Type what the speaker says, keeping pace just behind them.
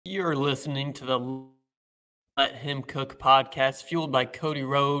You're listening to the Let Him Cook podcast, fueled by Cody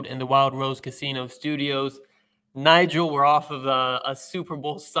Road and the Wild Rose Casino Studios. Nigel, we're off of a Super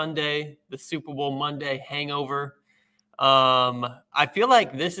Bowl Sunday, the Super Bowl Monday hangover. I feel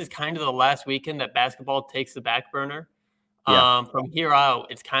like this is kind of the last weekend that basketball takes the back burner. Yeah. From here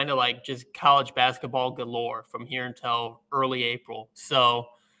out, it's kind of like just college basketball galore from here until early April. So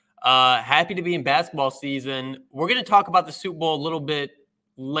happy to be in basketball season. We're going to talk about the Super Bowl a little bit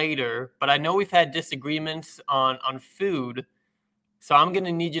later, but I know we've had disagreements on food. So I'm going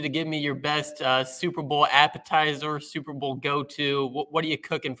to need you to give me your best Super Bowl appetizer, Super Bowl go-to. What are you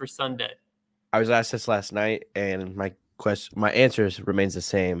cooking for Sunday? I was asked this last night, and my answer remains the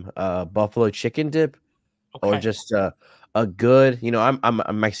same. Buffalo chicken dip, or just a good.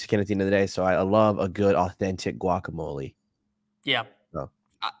 I'm Mexican at the end of the day, so I love a good authentic guacamole. Yeah.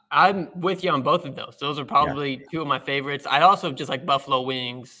 I'm with you on both of those. Those are probably two of my favorites. I also just like buffalo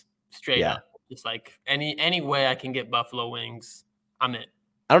wings straight up. Just like any way I can get buffalo wings, I'm in.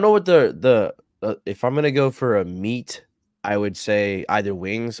 I don't know what the if I'm gonna go for a meat, I would say either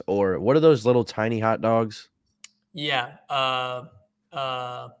wings or what are those little tiny hot dogs? Yeah.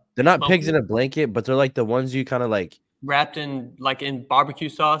 They're not pigs in a blanket, but they're like the ones you kind of like wrapped in barbecue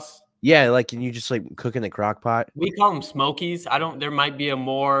sauce. Yeah, like and you just like cook in the crock pot. We call them Smokies. There might be a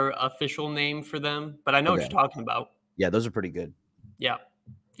more official name for them, but I know what you're talking about. Yeah, those are pretty good. Yeah.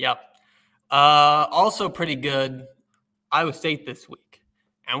 Also pretty good, Iowa State this week.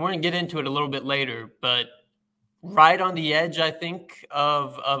 And we're going to get into it a little bit later, but right on the edge, I think,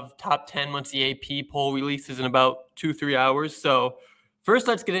 of top 10 once the AP poll releases in about 2-3 hours. So first,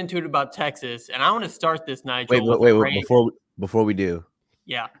 let's get into it about Texas. And I want to start this, Nigel. Wait. Before we do.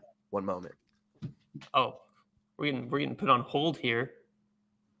 Yeah. One moment. Oh, we're getting put on hold here.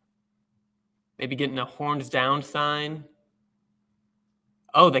 Maybe getting a horns down sign.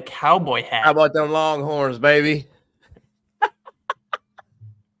 Oh, the cowboy hat. How about them Longhorns, baby?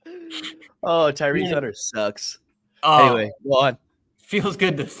 Oh, Tyrese Hunter sucks. Anyway, go on. Feels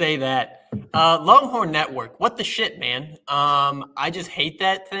good to say that. Longhorn Network. What the shit, man? I just hate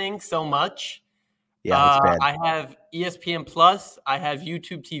that thing so much. Yeah, it's bad. I have ESPN Plus. I have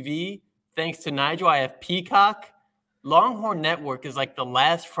YouTube TV. Thanks to Nigel, I have Peacock. Longhorn Network is like the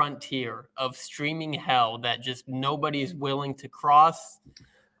last frontier of streaming hell that just nobody's willing to cross.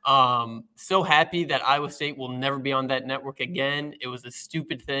 So happy that Iowa State will never be on that network again. It was a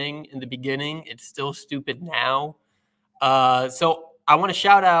stupid thing in the beginning. It's still stupid now. So I want to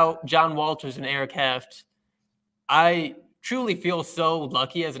shout out John Walters and Eric Heft. I truly feel so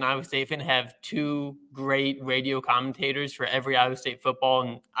lucky as an Iowa State fan to have two great radio commentators for every Iowa State football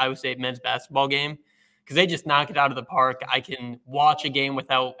and Iowa State men's basketball game because they just knock it out of the park. I can watch a game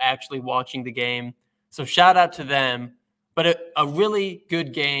without actually watching the game. So shout out to them. But a really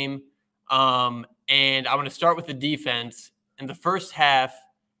good game. And I want to start with the defense. In the first half,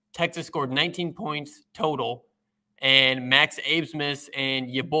 Texas scored 19 points total. And Max Abesmith and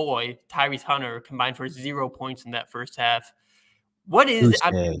your boy, Tyrese Hunter, combined for 0 points in that first half.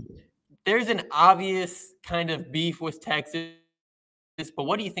 There's an obvious kind of beef with Texas, but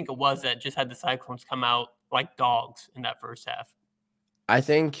what do you think it was that just had the Cyclones come out like dogs in that first half? I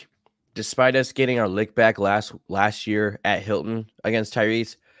think despite us getting our lick back last year at Hilton against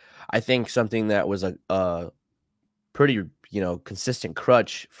Tyrese, I think something that was a pretty consistent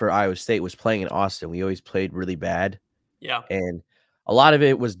crutch for Iowa State was playing in Austin. We always played really bad. Yeah. And a lot of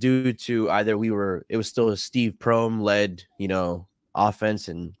it was due to either it was still a Steve Prohm led, offense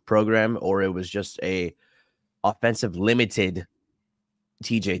and program, or it was just a offensive limited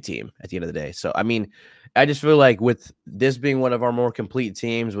TJ team at the end of the day. So, I mean, I just feel like with this being one of our more complete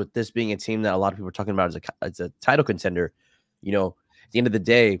teams, with this being a team that a lot of people are talking about as a title contender, at the end of the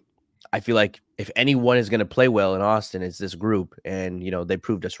day, I feel like if anyone is going to play well in Austin, it's this group. And, they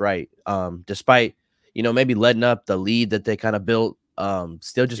proved us right. Despite, maybe letting up the lead that they kind of built,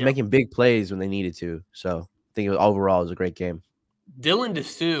 still just making big plays when they needed to. So I think overall it was a great game. Dylan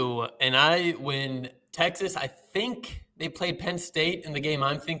DeSue when Texas, I think they played Penn State in the game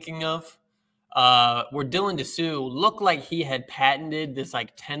I'm thinking of, where Dylan DeSue looked like he had patented this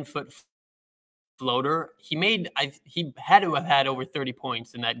like 10-foot floater. He had to have had over 30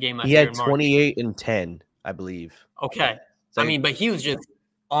 points in that game. He had 28 and 10, I believe. Okay. So, but he was just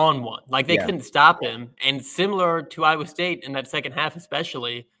on one. Like they couldn't stop him. And similar to Iowa State in that second half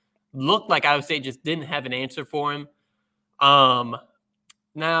especially, looked like Iowa State just didn't have an answer for him.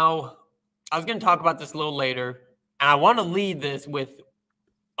 Now, I was going to talk about this a little later, and I want to lead this with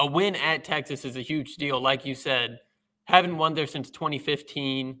a win at Texas is a huge deal. Like you said, haven't won there since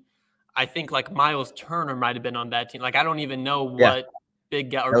 2015. I think like Miles Turner might have been on that team. Like I don't even know what big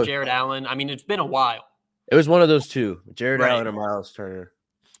guy, or Jared Allen. I mean, it's been a while. It was one of those two, Jared Right. Allen or Miles Turner.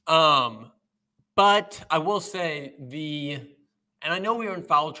 But I will say and I know we were in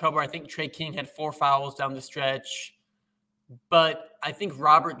foul trouble. I think Trey King had 4 fouls down the stretch. But I think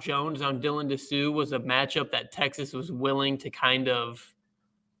Robert Jones on Dylan Dessou was a matchup that Texas was willing to kind of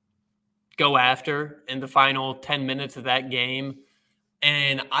go after in the final 10 minutes of that game.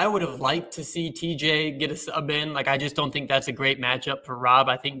 And I would have liked to see TJ get a sub in. Like, I just don't think that's a great matchup for Rob.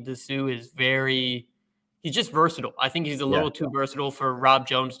 I think Dessou is he's just versatile. I think he's a little too versatile for Rob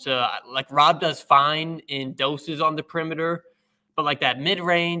Jones to, like, Rob does fine in doses on the perimeter, but like that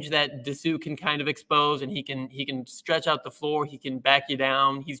mid-range that Dessou can kind of expose, and he can stretch out the floor. He can back you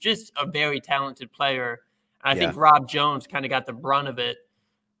down. He's just a very talented player. And I think Rob Jones kind of got the brunt of it.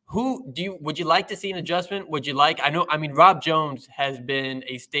 Would you like to see an adjustment? Rob Jones has been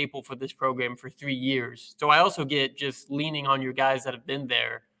a staple for this program for 3 years. So I also get just leaning on your guys that have been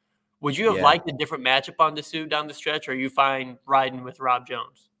there. Would you have liked a different matchup on Dessou down the stretch, or are you fine riding with Rob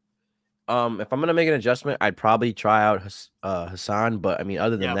Jones? If I'm gonna make an adjustment, I'd probably try out Hassan. But I mean,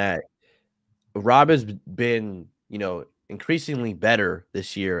 other than that, Rob has been, increasingly better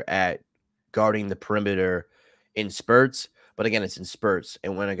this year at guarding the perimeter in spurts. But again, it's in spurts.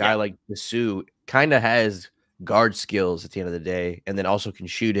 And when a guy like Dessou kind of has guard skills at the end of the day, and then also can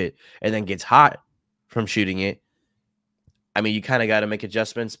shoot it, and then gets hot from shooting it, I mean, you kind of got to make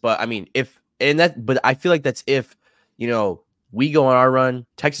adjustments. But I mean, but I feel like that's if, we go on our run,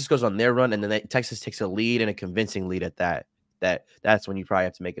 Texas goes on their run, and then Texas takes a lead, and a convincing lead at that's when you probably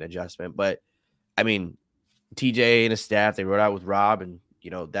have to make an adjustment. But I mean, TJ and his staff, they rode out with Rob, and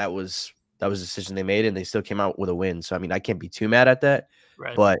that was a decision they made, and they still came out with a win. So I mean, I can't be too mad at that.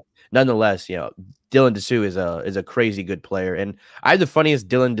 Right. But nonetheless, Dylan Dessou is a crazy good player. And I have the funniest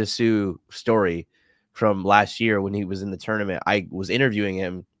Dylan Dessou story from last year when he was in the tournament. I was interviewing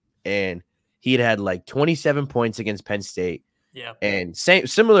him, and he had like 27 points against Penn State. Yeah. And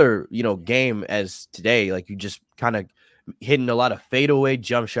similar, game as today. Like, you just kind of hitting a lot of fadeaway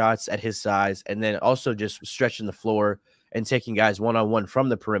jump shots at his size, and then also just stretching the floor and taking guys one-on-one from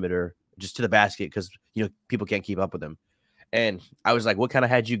the perimeter just to the basket, because people can't keep up with him. And I was like, what kind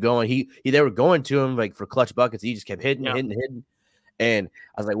of had you going? They were going to him like for clutch buckets. He just kept hitting. And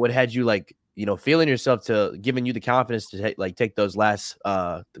I was like, what had you feeling yourself to giving you the confidence to take those last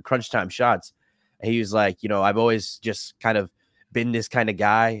the crunch time shots? And he was like, I've always just kind of been this kind of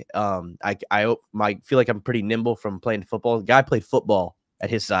guy. I feel like I'm pretty nimble from playing football. The guy played football at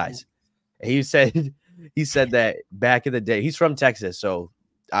his size. And he said that back in the day, he's from Texas, so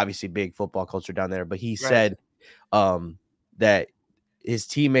obviously big football culture down there. But he said that his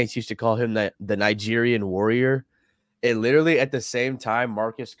teammates used to call him the Nigerian warrior. And literally at the same time,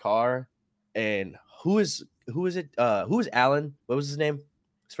 Marcus Carr and who is Allen? What was his name?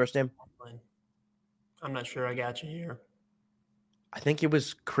 His first name? I'm not sure. I got you here. I think it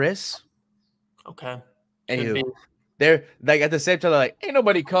was Chris. Okay. Anywho, they're like at the same time, they're like, ain't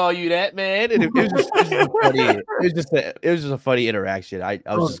nobody call you that, man. And it was just funny. It was just a funny interaction. I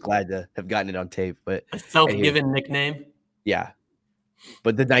was just glad to have gotten it on tape. But a self-given nickname. Yeah.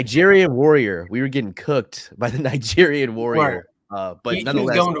 But the Nigerian warrior, we were getting cooked by the Nigerian warrior. But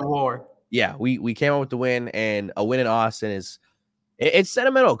nonetheless, going to war. Yeah, we came out with the win, and a win in Austin it's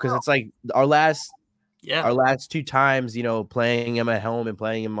sentimental because it's like our last 2 times, playing him at home and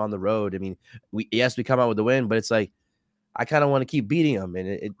playing him on the road. I mean, we come out with the win, but it's like I kind of want to keep beating him, and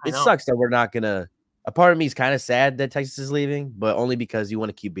it sucks that we're not gonna. A part of me is kind of sad that Texas is leaving, but only because you want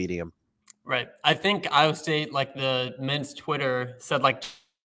to keep beating him. Right. I think Iowa State, like the men's Twitter said, like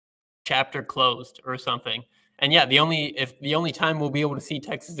chapter closed or something. And yeah, the only time we'll be able to see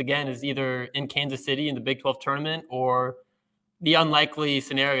Texas again is either in Kansas City in the Big 12 tournament, or the unlikely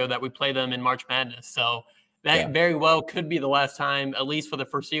scenario that we play them in March Madness. So that very well could be the last time, at least for the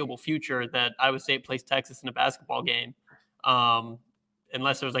foreseeable future, that Iowa State plays Texas in a basketball game.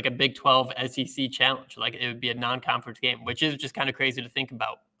 Unless there was like a Big 12 SEC challenge, like it would be a non-conference game, which is just kind of crazy to think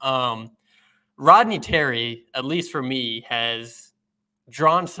about. Rodney Terry, at least for me, has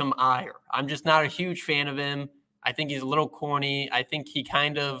drawn some ire. I'm just not a huge fan of him. I think he's a little corny. I think he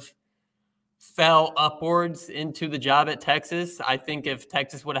kind of fell upwards into the job at Texas. I think if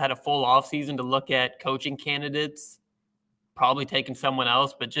Texas would have had a full offseason to look at coaching candidates, probably taken someone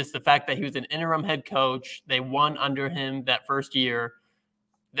else. But just the fact that he was an interim head coach, they won under him that first year.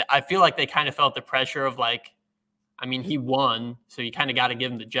 I feel like they kind of felt the pressure of he won, so you kind of got to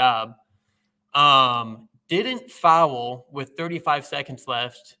give him the job. Didn't foul with 35 seconds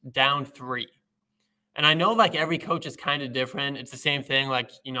left, down 3. And I know every coach is kind of different. It's the same thing.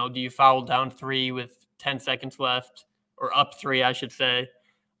 Do you foul down 3 with 10 seconds left? or up 3, I should say.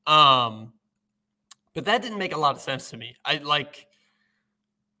 But that didn't make a lot of sense to me. I like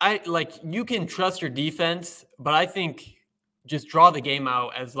you can trust your defense, but I think just draw the game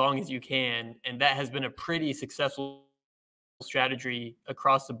out as long as you can, and that has been a pretty successful strategy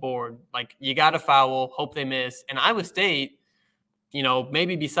across the board. Like you got to foul, hope they miss. And Iowa State,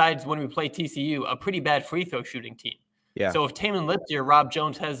 maybe besides when we play TCU, a pretty bad free throw shooting team. Yeah. So if Taman Lipsy or Rob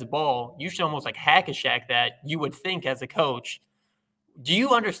Jones has the ball, you should almost like hack a shack that, you would think as a coach. Do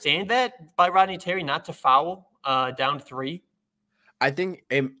you understand that by Rodney Terry not to foul down 3? I think,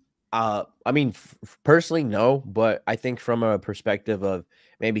 I mean, personally, no, but I think from a perspective of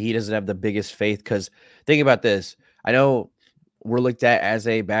maybe he doesn't have the biggest faith, because think about this. I know we're looked at as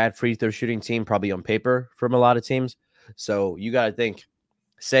a bad free throw shooting team, probably on paper from a lot of teams. So you got to think,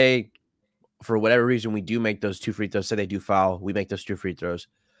 say, for whatever reason, we do make those 2 free throws, say they do foul, we make those 2 free throws.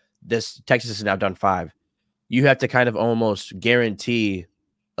 Texas has now done 5. You have to kind of almost guarantee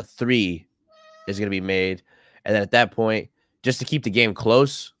a 3 is going to be made. And then at that point, just to keep the game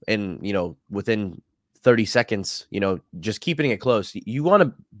close and, within 30 seconds, just keeping it close, you want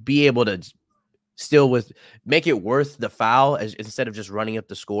to be able to still make it worth the foul instead of just running up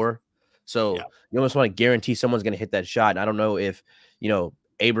the score. So you almost want to guarantee someone's going to hit that shot. And I don't know if,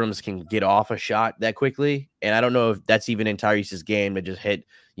 Abrams can get off a shot that quickly. And I don't know if that's even in Tyrese's game to just hit,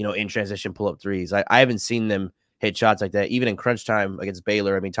 in transition pull-up threes. I haven't seen them hit shots like that. Even in crunch time against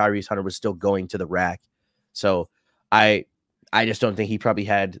Baylor, I mean, Tyrese Hunter was still going to the rack. So I just don't think he probably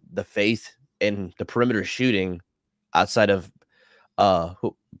had the faith in the perimeter shooting outside of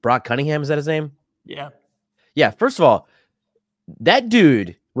Brock Cunningham. Is that his name? Yeah. Yeah. First of all, that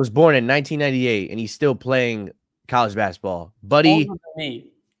dude was born in 1998 and he's still playing college basketball. Buddy,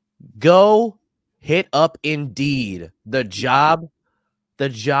 go hit up Indeed. The job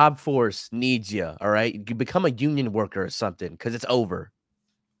force needs you. All right. You can become a union worker or something because it's over.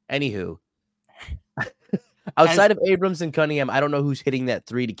 Anywho, outside of Abrams and Cunningham, I don't know who's hitting that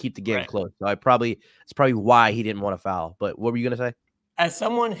 3 to keep the game close. So it's probably why he didn't want to foul. But what were you going to say? As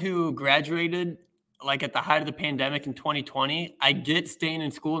someone who graduated like at the height of the pandemic in 2020, I get staying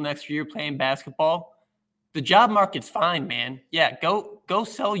in school next year playing basketball. The job market's fine, man. Yeah, go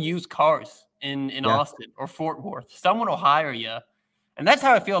sell used cars in Austin or Fort Worth. Someone will hire you. And that's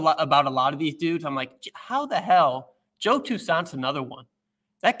how I feel about a lot of these dudes. I'm like, how the hell? Joe Toussaint's another one.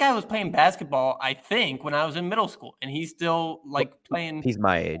 That guy was playing basketball, I think, when I was in middle school, and he's still playing. He's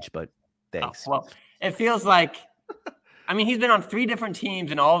my age, but thanks. Oh, well, it feels like, I mean, he's been on 3 different teams,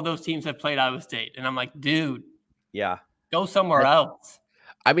 and all of those teams have played Iowa State. And I'm like, dude, go somewhere else.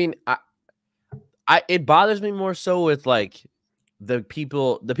 I mean, it bothers me more so with like the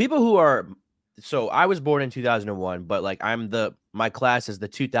people who are. So I was born in 2001, but my class is the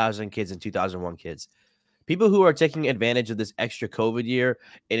 2000 kids and 2001 kids. People who are taking advantage of this extra COVID year,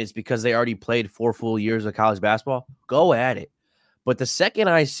 and it's because they already played 4 full years of college basketball, go at it. But the second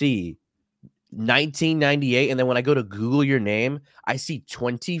I see 1998, and then when I go to Google your name, I see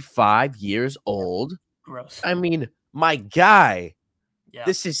 25 years old. Gross. I mean, my guy,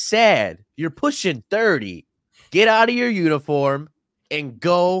 this is sad. You're pushing 30. Get out of your uniform and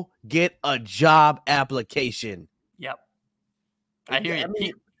go get a job application. Yep. I hear you. I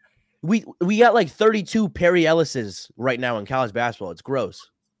mean, we got like 32 Perry Ellises right now in college basketball. It's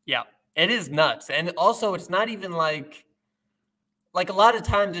gross. Yeah, it is nuts. And also, it's not even like a lot of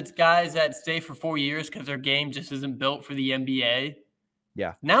times it's guys that stay for 4 years because their game just isn't built for the NBA.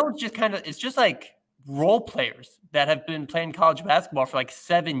 Yeah. Now it's just like role players that have been playing college basketball for like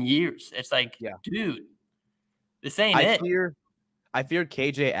 7 years. It's like, dude, this ain't it. I fear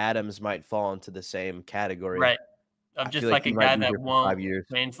KJ Adams might fall into the same category. Right. Of just like a guy that won't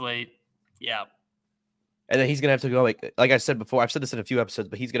translate. Yeah. And then he's going to have to go, like I said before, I've said this in a few episodes,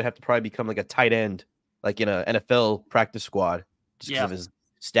 but he's going to have to probably become like a tight end, like in an NFL practice squad, just because of his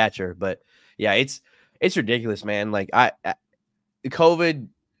stature. But yeah, it's ridiculous, man. Like COVID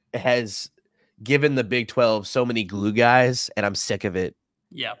has given the Big 12 so many glue guys, and I'm sick of it.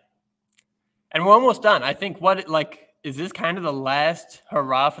 Yeah. And we're almost done. I think is this kind of the last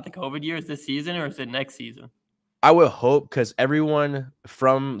hurrah for the COVID years this season, or is it next season? I would hope, because everyone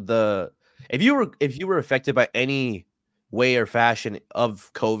from if you were affected by any way or fashion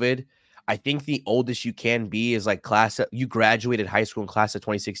of COVID, I think the oldest you can be is like you graduated high school in class of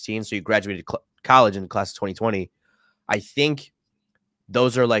 2016, so you graduated college in class of 2020. I think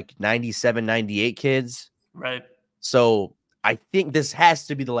those are like 97, 98 kids. Right. So I think this has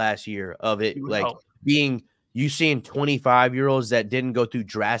to be the last year of it, you seeing 25-year-olds that didn't go through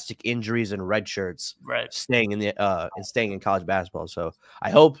drastic injuries and red shirts, staying in college basketball. So I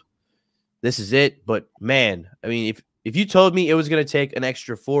hope this is it. But man, I mean, If you told me it was going to take an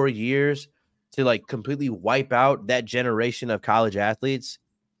extra 4 years to like completely wipe out that generation of college athletes,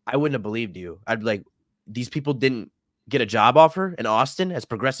 I wouldn't have believed you. I'd be like, these people didn't get a job offer in Austin, as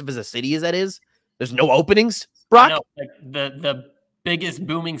progressive as a city as that is. There's no openings, I Brock. know, like the biggest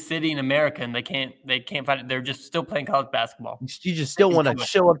booming city in America, and they can't find it. They're just still playing college basketball. You just still want to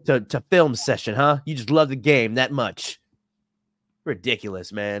show up to film session, huh? You just love the game that much.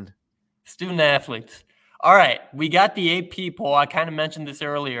 Ridiculous, man. Student athletes. All right, we got the AP poll. I kind of mentioned this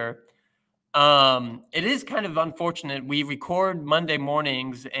earlier. It is kind of unfortunate. We record Monday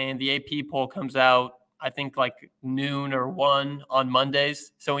mornings, and the AP poll comes out, I think, like noon or 1 on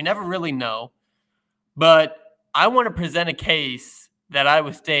Mondays. So we never really know. But I want to present a case that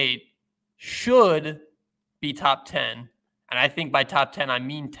Iowa State should be top 10. And I think by top 10, I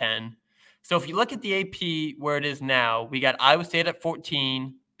mean 10. So if you look at the AP where it is now, we got Iowa State at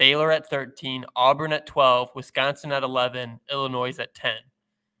 14, Baylor at 13, Auburn at 12, Wisconsin at 11, Illinois at 10.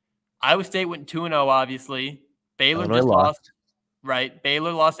 Iowa State went 2-0, obviously. Baylor Illinois just lost. Right.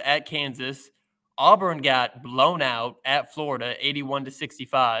 Baylor lost at Kansas. Auburn got blown out at Florida,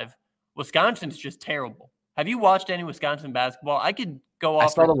 81-65. Wisconsin's just terrible. Have you watched any Wisconsin basketball? I could go off. I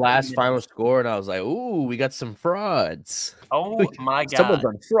saw the last final score, and I was like, ooh, we got some frauds. Oh, my God. Someone's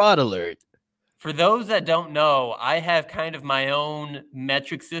on fraud alert. For those that don't know, I have kind of my own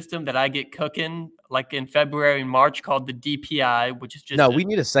metric system that I get cooking like in February and March called the DPI, which is just we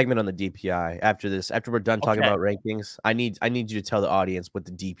need a segment on the DPI after this. After we're done talking about rankings, I need you to tell the audience what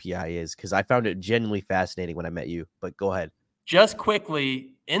the DPI is, because I found it genuinely fascinating when I met you. But go ahead. Just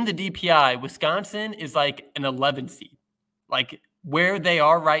quickly, in the DPI, Wisconsin is like an 11 seed. Like where they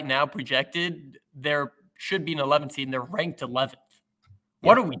are right now projected, there should be an 11 seed, and they're ranked 11th.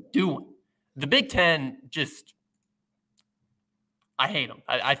 What are we doing? The Big Ten just, I hate them.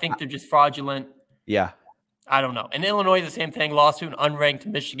 I think they're just fraudulent. Yeah. I don't know. And Illinois, the same thing, lost to an unranked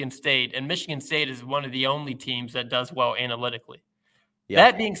Michigan State. And Michigan State is one of the only teams that does well analytically. Yeah.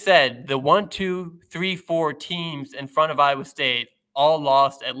 That being said, the 1, 2, 3, 4 teams in front of Iowa State all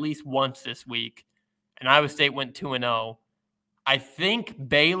lost at least once this week. And Iowa State went 2-0. I think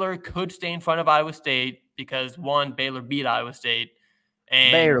Baylor could stay in front of Iowa State because, one, Baylor beat Iowa State.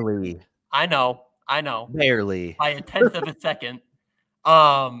 And barely. I know. Barely. By a tenth of a second.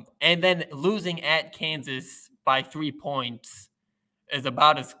 And then losing at Kansas by 3 points is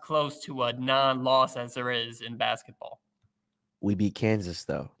about as close to a non-loss as there is in basketball. We beat Kansas,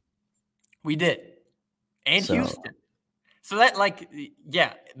 though. We did. And Houston. So that, the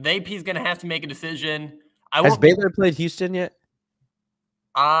AP is going to have to make a decision. Has Baylor played Houston yet?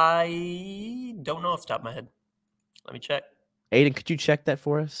 I don't know off the top of my head. Let me check. Aiden, could you check that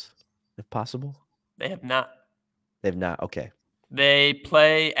for us, if possible? They have not. They have not. Okay. They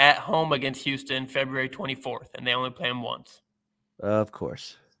play at home against Houston February 24th, and they only play them once. Of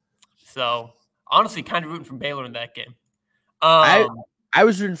course. So, honestly, kind of rooting for Baylor in that game. I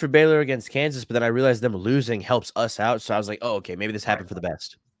was rooting for Baylor against Kansas, but then I realized them losing helps us out. So I was like, oh, okay, maybe this happened for the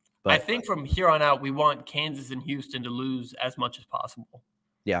best. But I think from here on out, we want Kansas and Houston to lose as much as possible.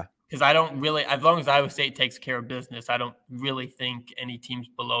 Yeah. Because I don't really, as long as Iowa State takes care of business, I don't really think any teams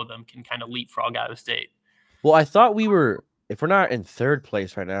below them can kind of leapfrog Iowa State. Well, I thought we were, if we're not in third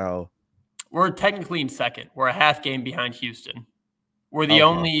place right now. We're technically in second. We're a half game behind Houston. We're the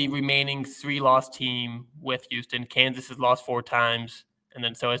only remaining 3-loss team with Houston. Kansas has lost 4 times, and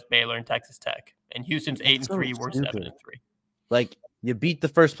then so has Baylor and Texas Tech. And Houston's 8-3. We're 7-3. Like, you beat the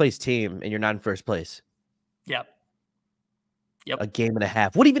first place team, and you're not in first place. Yep. A game and a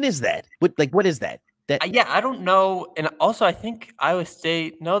half. What even is that? What is that? I don't know. And also, I think Iowa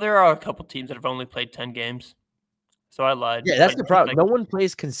State. No, there are a couple teams that have only played 10 games. So I lied. Yeah, that's the problem. No one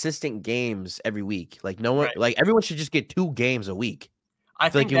plays consistent games every week. Like no one. Like everyone should just get 2 games a week. I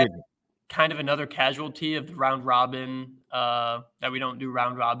think that's kind of another casualty of the round robin. That we don't do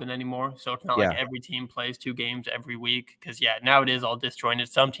round robin anymore. So it's not like every team plays 2 games every week. Because now it is all disjointed.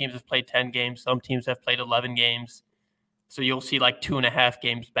 Some teams have played 10 games. Some teams have played 11 games. So you'll see like 2.5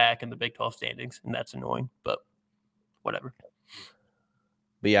 games back in the Big 12 standings, and that's annoying, but whatever.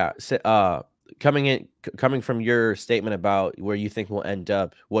 But yeah, coming from your statement about where you think we'll end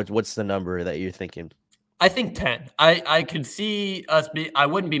up, what's the number that you're thinking? I think 10. I could see us I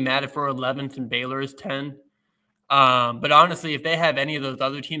wouldn't be mad if we're 11th and Baylor is 10. But honestly, if they have any of those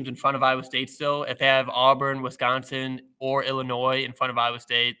other teams in front of Iowa State still, if they have Auburn, Wisconsin, or Illinois in front of Iowa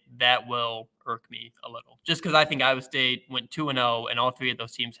State, that will irk me a little. Just because I think Iowa State went 2-0, and all 3 of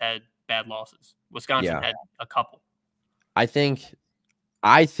those teams had bad losses. Wisconsin had a couple. I think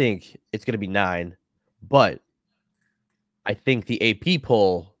it's going to be 9, but I think the AP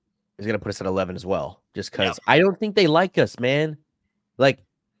poll is going to put us at 11 as well, just Yeah. because I don't think they like us, man. Like,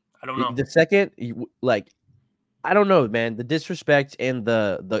 I don't know. the second, like, I don't know, man. The disrespect and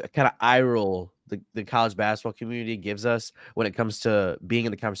the kind of eye roll the college basketball community gives us when it comes to being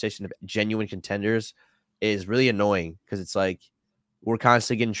in the conversation of genuine contenders is really annoying, because it's like we're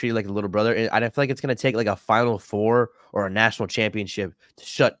constantly getting treated like a little brother. And I feel like it's going to take like a Final Four or a national championship to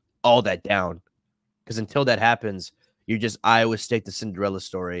shut all that down. Because until that happens, you're just Iowa State, the Cinderella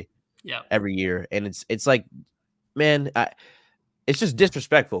story every year. And it's like, man, it's just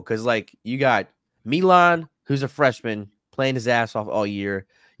disrespectful, because like you got Milan, who's a freshman, playing his ass off all year.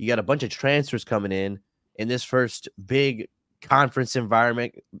 You got a bunch of transfers coming in this first big conference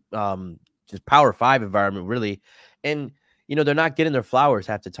environment, just Power 5 environment, really. And they're not getting their flowers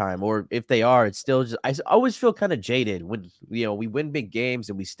half the time, or if they are, it's still just, I always feel kind of jaded when we win big games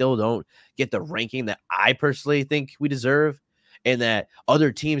and we still don't get the ranking that I personally think we deserve, and that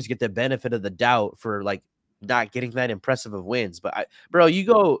other teams get the benefit of the doubt for like not getting that impressive of wins. But bro, you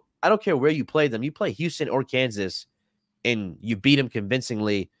go, I don't care where you play them. You play Houston or Kansas and you beat them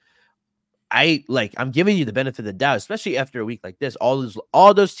convincingly. I'm giving you the benefit of the doubt, especially after a week like this.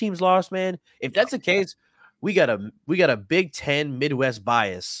 All those teams lost, man. If that's the case, we got a Big Ten Midwest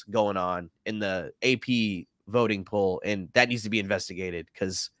bias going on in the AP voting poll, and that needs to be investigated,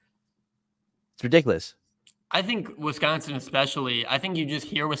 because it's ridiculous. I think Wisconsin especially, I think you just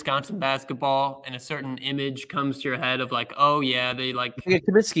hear Wisconsin basketball and a certain image comes to your head of like, oh, yeah, they like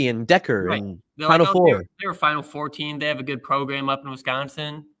Kaminsky and Decker right. and They're Final like, oh, Four. They're a Final Four team. They have a good program up in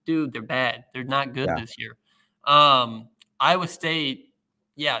Wisconsin. Dude, they're bad. They're not good this year. Iowa State,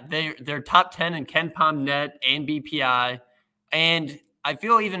 yeah, they're top 10 in Ken Pom net and BPI. And I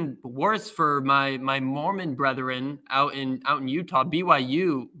feel even worse for my Mormon brethren out in Utah.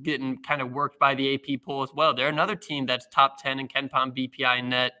 BYU getting kind of worked by the AP poll as well. They're another team that's top 10 in Ken Pom BPI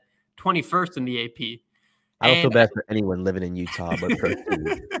net, 21st in the AP. I don't feel bad for anyone living in Utah, but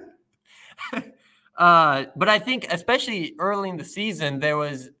but I think especially early in the season, there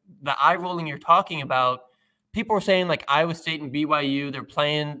was the eye rolling you're talking about. People were saying like Iowa State and BYU, they're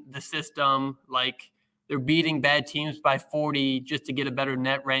playing the system, like they're beating bad teams by 40 just to get a better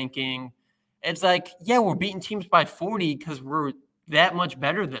net ranking. It's like, yeah, we're beating teams by 40 because we're that much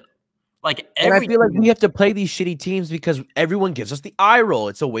better than them. And I feel like we have to play these shitty teams because everyone gives us the eye roll.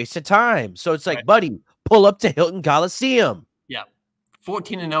 It's a waste of time. So it's like, buddy, pull up to Hilton Coliseum. Yeah.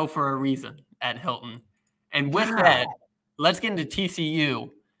 14-0 for a reason at Hilton. And with that, let's get into TCU.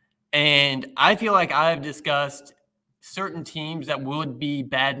 And I feel like I've discussed certain teams that would be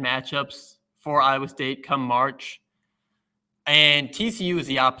bad matchups for Iowa State come March. And TCU is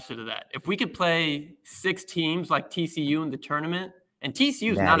the opposite of that. If we could play 6 teams like TCU in the tournament, and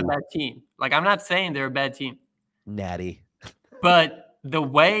TCU is not a bad team. Like, I'm not saying they're a bad team. Natty. But the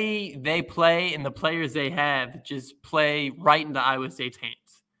way they play and the players they have just play right into Iowa State's hands.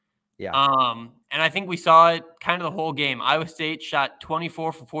 Yeah. And I think we saw it kind of the whole game. Iowa State shot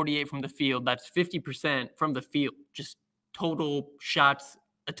 24 for 48 from the field. That's 50% from the field. Just total shots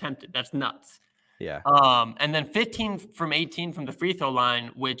attempted. That's nuts. Yeah. And then 15 from 18 from the free throw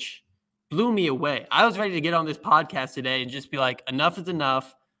line, which blew me away. I was ready to get on this podcast today and just be like, enough is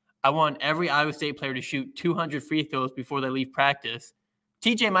enough. I want every Iowa State player to shoot 200 free throws before they leave practice.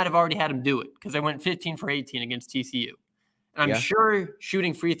 TJ might have already had him do it because they went 15 for 18 against TCU. And I'm sure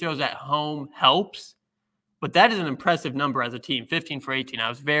shooting free throws at home helps, but that is an impressive number as a team, 15 for 18. I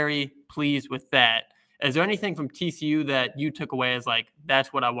was very pleased with that. Is there anything from TCU that you took away as like,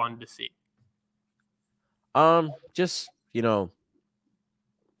 that's what I wanted to see? Just,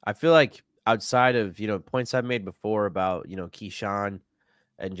 I feel like outside of, points I've made before about, Keyshawn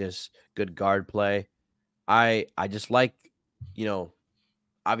and just good guard play, I just like,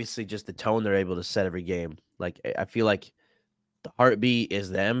 obviously just the tone they're able to set every game. Like, I feel like the heartbeat is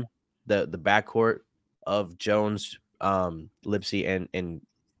them, the backcourt of Jones, Lipsy, and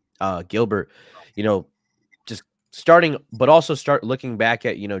Gilbert, just starting, but also start looking back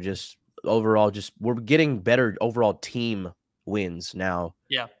at, just overall, just we're getting better overall team wins now.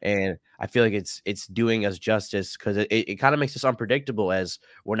 Yeah. And I feel like it's doing us justice because it kind of makes us unpredictable, as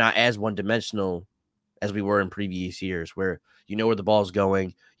we're not as one-dimensional as we were in previous years, where where the ball's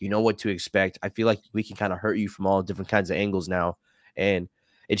going, what to expect. I feel like we can kind of hurt you from all different kinds of angles now, and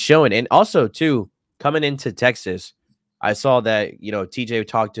it's showing. And also, too, coming into Texas, I saw that TJ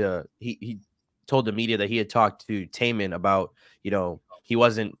talked to he told the media that he had talked to Taman about he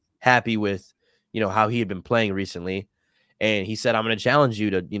wasn't happy with how he had been playing recently, and he said, I'm going to challenge you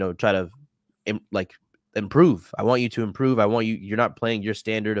to try to improve. I want you to improve. You're not playing your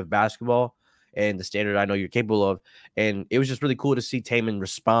standard of basketball. and the standard I know you're capable of. And it was just really cool to see Taman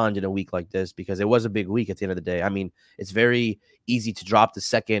respond in a week like this, because it was a big week at the end of the day. I mean, it's very easy to drop the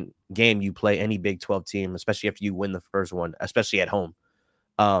second game you play any Big 12 team, especially after you win the first one, especially at home.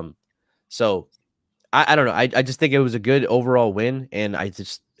 So I don't know. I just think it was a good overall win, and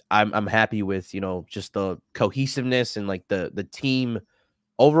I'm happy with, just the cohesiveness and like the team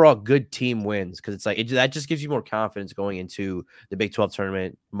overall good team wins, because it's like that just gives you more confidence going into the Big 12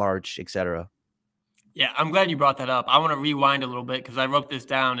 tournament, March, etc. Yeah, I'm glad you brought that up. I want to rewind a little bit because I wrote this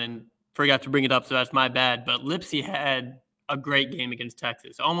down and forgot to bring it up, so that's my bad. But Lipsy had a great game against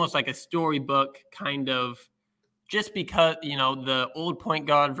Texas, almost like a storybook kind of, just because, the old point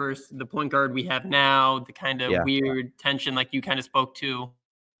guard versus the point guard we have now, the kind of weird tension like you kind of spoke to,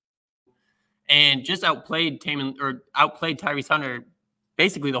 and just outplayed Tyrese Hunter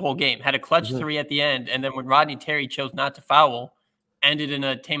basically the whole game. Had a clutch three at the end, and then when Rodney Terry chose not to foul, ended in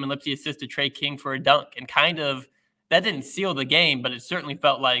a Taman Lipsy assist to Trey King for a dunk. And kind of that didn't seal the game, but it certainly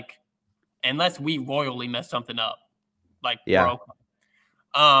felt like, unless we royally messed something up, like broke.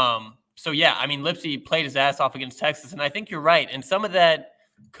 So yeah, I mean, Lipsy played his ass off against Texas, and I think you're right. And some of that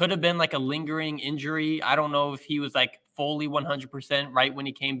could have been like a lingering injury. I don't know if he was like fully 100% right when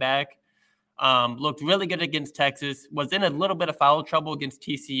he came back. Looked really good against Texas, was in a little bit of foul trouble against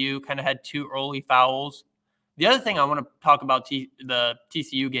TCU, kind of had 2 early fouls. The other thing I want to talk about the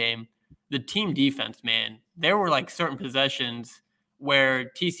TCU game, the team defense, man. There were like certain possessions where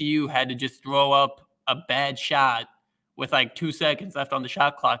TCU had to just throw up a bad shot with like 2 seconds left on the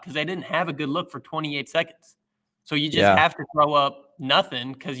shot clock because they didn't have a good look for 28 seconds. So you just have to throw up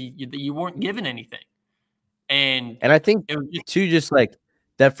nothing because you weren't given anything. And I think it was just like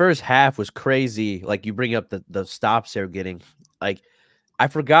that first half was crazy. Like you bring up the stops they're getting. Like I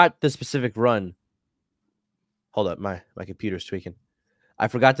forgot the specific run. Hold up, my computer's tweaking. I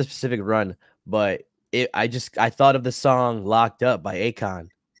forgot the specific run, but I thought of the song "Locked Up" by Akon.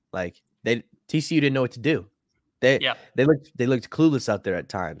 Like TCU didn't know what to do. They looked clueless out there at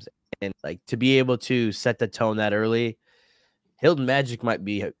times, and like to be able to set the tone that early, Hilton Magic might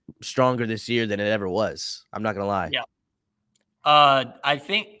be stronger this year than it ever was. I'm not gonna lie. Yeah.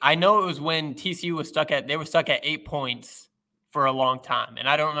 I know it was when TCU was stuck at 8 points for a long time, and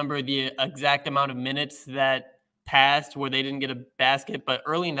I don't remember the exact amount of minutes that passed where they didn't get a basket, but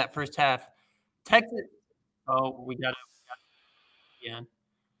early in that first half, Texas. Oh, we got it. Yeah.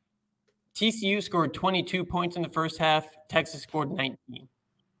 TCU scored 22 points in the first half. Texas scored 19.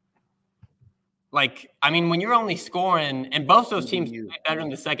 Like, I mean, when you're only scoring, and both those teams played better in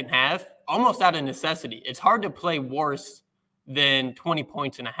the second half, almost out of necessity. It's hard to play worse than 20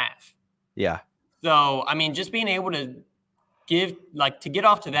 points and a half. Yeah. So, I mean, just being able to get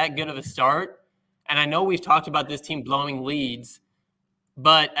off to that good of a start. And I know we've talked about this team blowing leads,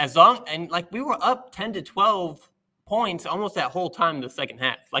 but we were up 10 to 12 points almost that whole time in the second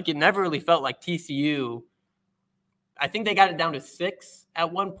half. Like it never really felt like TCU. I think they got it down to 6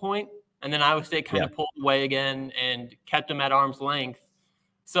 at one point, and then Iowa State kind of pulled away again and kept them at arm's length.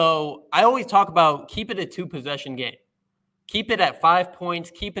 So I always talk about keep it a 2-possession game. Keep it at 5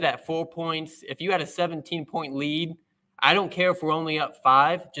 points, keep it at 4 points. If you had a 17-point lead, I don't care if we're only up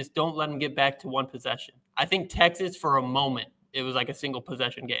 5, just don't let them get back to 1 possession. I think Texas, for a moment, it was like a single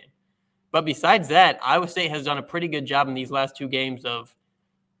possession game. But besides that, Iowa State has done a pretty good job in these last 2 games of,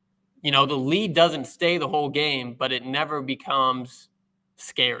 the lead doesn't stay the whole game, but it never becomes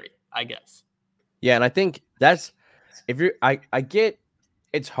scary, I guess. Yeah, and I think that's I get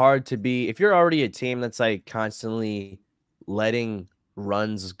it's hard to be if you're already a team that's like constantly letting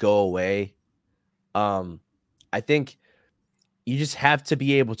runs go away. I think you just have to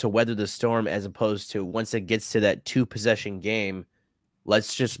be able to weather the storm, as opposed to once it gets to that 2-possession game,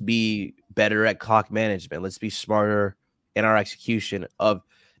 let's just be better at clock management. Let's be smarter in our execution of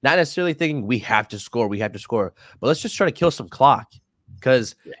not necessarily thinking we have to score, but let's just try to kill some clock,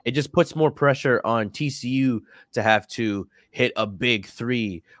 because it just puts more pressure on TCU to have to hit a big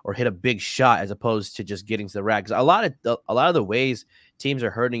 3 or hit a big shot, as opposed to just getting to the rack. 'Cause a lot of the ways teams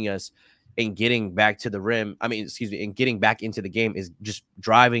are hurting us in getting back to the rim, in getting back into the game, is just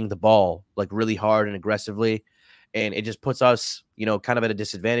driving the ball like really hard and aggressively. And it just puts us, kind of at a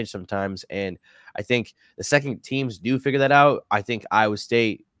disadvantage sometimes. And I think the second teams do figure that out. I think Iowa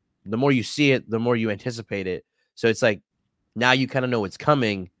State, the more you see it, the more you anticipate it. So it's like now you kind of know it's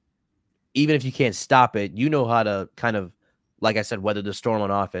coming. Even if you can't stop it, you know how to kind of, like I said, weather the storm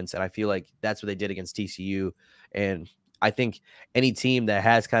on offense. And I feel like that's what they did against TCU. And I think any team that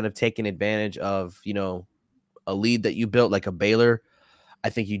has kind of taken advantage of, a lead that you built, like a Baylor, I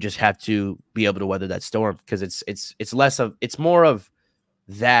think you just have to be able to weather that storm, because it's more of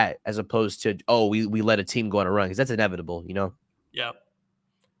that as opposed to, oh, we let a team go on a run, because that's inevitable, you know? Yeah.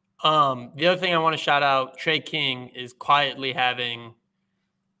 The other thing I want to shout out, Trey King is quietly having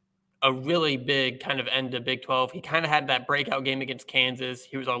a really big kind of end to Big 12. He kind of had that breakout game against Kansas.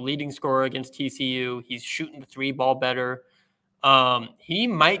 He was our leading scorer against TCU. He's shooting the three ball better. He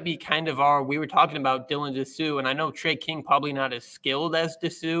might be kind of we were talking about Dylan Dessou, and I know Trey King probably not as skilled as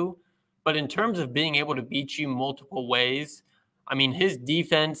Dessou, but in terms of being able to beat you multiple ways, I mean, his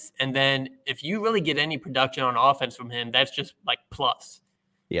defense, and then if you really get any production on offense from him, that's just like plus.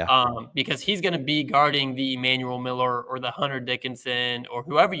 Yeah. Because he's going to be guarding the Emmanuel Miller or the Hunter Dickinson or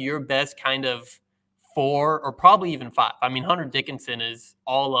whoever your best kind of 4 or probably even 5. I mean, Hunter Dickinson is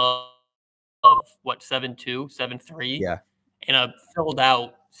all of what, 7'2", 7'3", Yeah. and a filled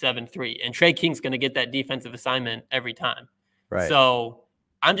out 7'3". And Trey King's going to get that defensive assignment every time. Right. So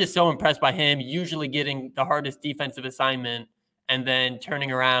I'm just so impressed by him usually getting the hardest defensive assignment and then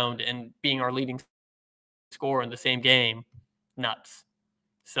turning around and being our leading scorer in the same game. Nuts.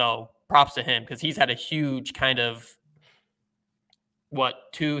 So props to him because he's had a huge kind of,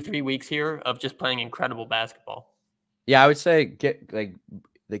 2-3 weeks here of just playing incredible basketball. Yeah, I would say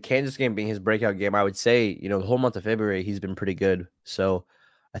the Kansas game being his breakout game. I would say, the whole month of February, he's been pretty good. So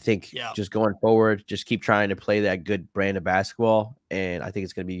I think just going forward, just keep trying to play that good brand of basketball. And I think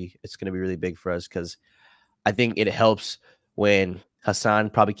it's going to be really big for us because I think it helps when Hassan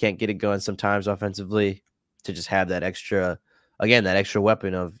probably can't get it going sometimes offensively to just have that extra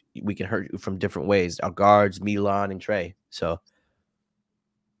weapon of we can hurt you from different ways. Our guards, Milan and Trey. So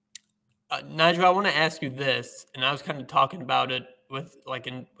Nigel, I want to ask you this, and I was kind of talking about it with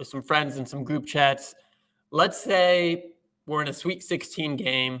some friends in some group chats. Let's say we're in a Sweet 16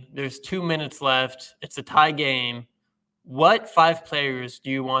 game. There's 2 minutes left. It's a tie game. What 5 players do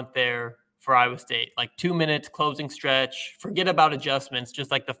you want there for Iowa State? Like 2 minutes, closing stretch. Forget about adjustments.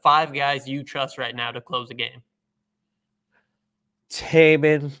 Just like the 5 guys you trust right now to close a game.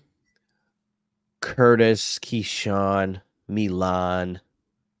 Taman, Curtis, Keyshawn, Milan,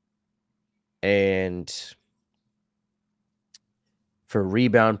 and for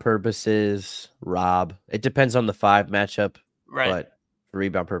rebound purposes, Rob. It depends on the 5 matchup, right? But for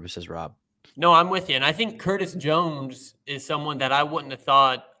rebound purposes, Rob. No, I'm with you. And I think Curtis Jones is someone that I wouldn't have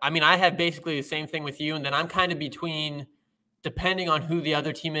thought. I mean, I have basically the same thing with you. And then I'm kind of between, depending on who the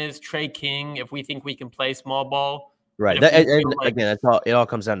other team is, Trey King, if we think we can play small ball. Right. Again, that's all. It all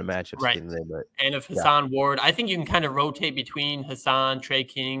comes down to matchups. Right. And if Hassan Ward, I think you can kind of rotate between Hassan, Trey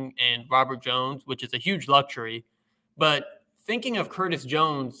King, and Robert Jones, which is a huge luxury. But thinking of Curtis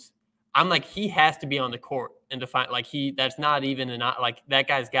Jones, I'm like, he has to be on the court and define that's not even that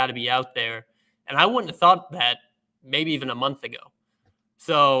guy's got to be out there. And I wouldn't have thought that maybe even a month ago.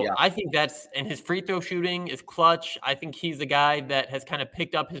 So I think and his free throw shooting is clutch. I think he's the guy that has kind of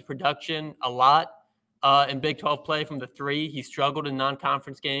picked up his production a lot in Big 12 play from the 3. He struggled in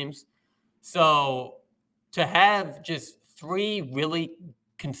non-conference games. So to have just 3 really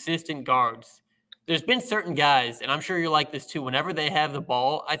consistent guards, there's been certain guys, and I'm sure you're like this too, whenever they have the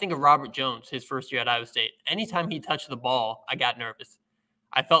ball, I think of Robert Jones, his first year at Iowa State. Anytime he touched the ball, I got nervous.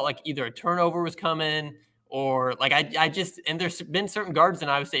 I felt like either a turnover was coming or and there's been certain guards in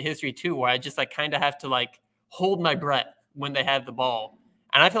Iowa State history too, where I just kind of have to hold my breath when they have the ball.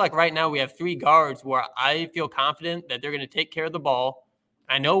 And I feel like right now we have 3 guards where I feel confident that they're going to take care of the ball.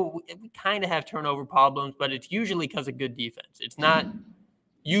 I know we kind of have turnover problems, but it's usually because of good defense. It's not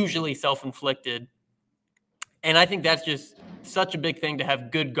usually self-inflicted. And I think that's just such a big thing to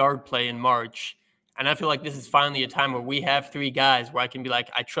have good guard play in March. And I feel like this is finally a time where we have 3 guys where I can be like,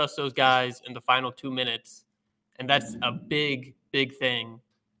 I trust those guys in the final 2 minutes. And that's a big, big thing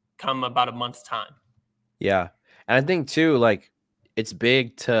come about a month's time. Yeah. And I think too, it's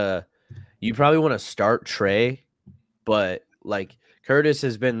big you probably want to start Trey, but Curtis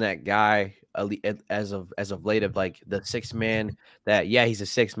has been that guy as of late of the 6th man that, he's a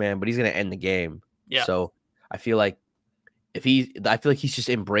 6th man, but he's going to end the game. Yeah. So I feel like I feel like he's just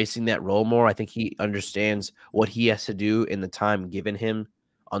embracing that role more. I think he understands what he has to do in the time given him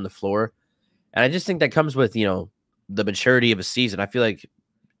on the floor. And I just think that comes with, the maturity of a season. I feel like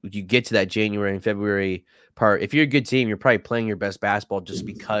you get to that January and February part, if you're a good team, you're probably playing your best basketball just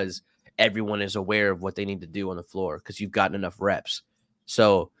because everyone is aware of what they need to do on the floor because you've gotten enough reps.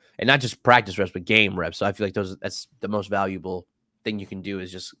 So, and not just practice reps, but game reps. So I feel like that's the most valuable thing you can do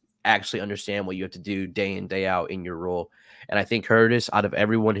is just actually understand what you have to do day in, day out in your role. And I think Curtis, out of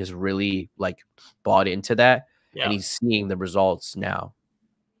everyone, has really bought into that, and he's seeing the results now.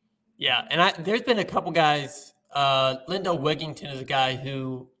 Yeah, and there's been a couple guys. Lindo Wigington is a guy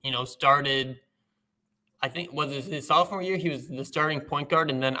who started. I think was it his sophomore year, he was the starting point guard,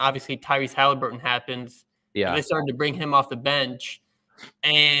 and then obviously Tyrese Halliburton happens, and Yeah. they started to bring him off the bench.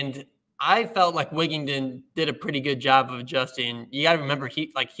 And I felt like Wigginton did a pretty good job of adjusting. You got to remember,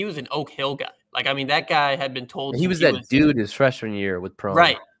 he was an Oak Hill guy. Like, I mean, that guy had been told He since was he that was dude his freshman year with Prom.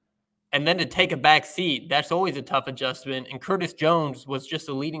 right. And then to take a back seat, that's always a tough adjustment. And Curtis Jones was just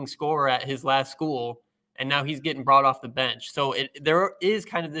a leading scorer at his last school, and now he's getting brought off the bench. So there is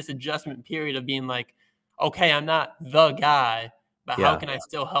kind of this adjustment period of being like, okay, I'm not the guy, but how can I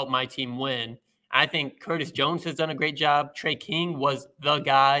still help my team win? I think Curtis Jones has done a great job. Trey King was the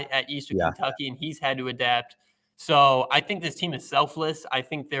guy at Eastern Kentucky, and he's had to adapt. So I think this team is selfless. I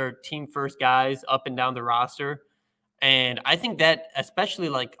think they're team first guys up and down the roster. And I think that, especially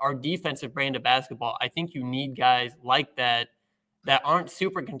like our defensive brand of basketball, I think you need guys like that aren't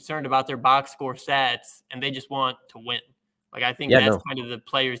super concerned about their box score stats and they just want to win. Like, I think that's kind of the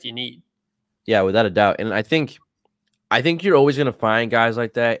players you need. Yeah, without a doubt. And I think you're always going to find guys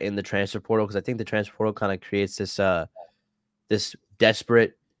like that in the transfer portal, because I think the transfer portal kind of creates this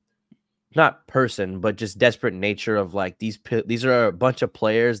desperate, not person, but just desperate nature of like these are a bunch of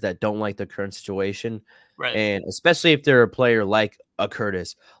players that don't like the current situation. Right. And especially if they're a player like a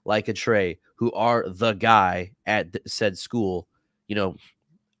Curtis, like a Trey, who are the guy at said school, you know,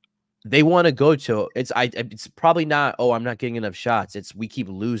 they want to go to it's probably not, oh, I'm not getting enough shots. It's we keep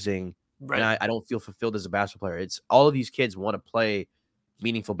losing. Right. And I don't feel fulfilled as a basketball player. It's all of these kids want to play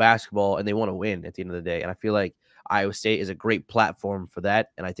meaningful basketball and they want to win at the end of the day. And I feel like Iowa State is a great platform for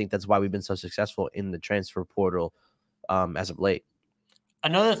that. And I think that's why we've been so successful in the transfer portal as of late.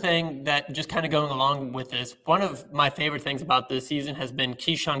 Another thing that just kind of going along with this, one of my favorite things about this season has been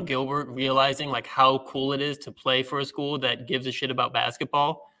Keyshawn Gilbert realizing like how cool it is to play for a school that gives a shit about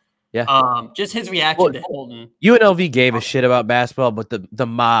basketball. Yeah. Just his reaction to Hilton. UNLV gave a shit about basketball, but the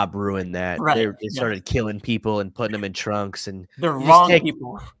mob ruined that. Right. They started killing people and putting them in trunks. And the wrong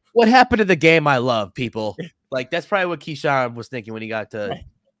people. What happened to the game I love, people? Like, that's probably what Keyshawn was thinking when he got to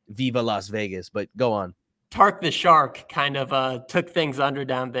Viva Las Vegas. But go on. Tark the Shark kind of took things under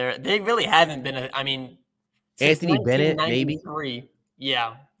down there. They really haven't been Anthony Bennett, maybe?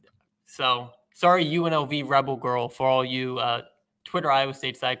 Yeah. So, sorry, UNLV Rebel Girl, for all you Twitter Iowa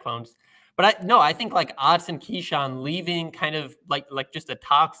State Cyclones. But I think like Otts and Keyshawn leaving kind of like just a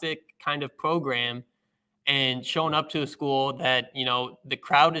toxic kind of program and showing up to a school that, you know, the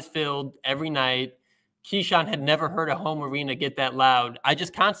crowd is filled every night. Keyshawn had never heard a home arena get that loud. I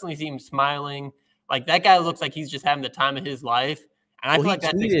just constantly see him smiling. Like, that guy looks like he's just having the time of his life. And I feel like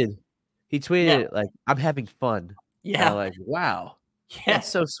he tweeted like, I'm having fun. Yeah. And I'm like, wow. Yeah. That's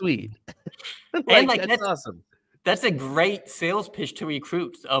so sweet. That's awesome. That's a great sales pitch to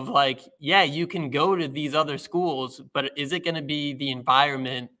recruits of like, yeah, you can go to these other schools, but is it going to be the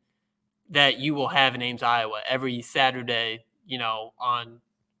environment that you will have in Ames, Iowa every Saturday, you know,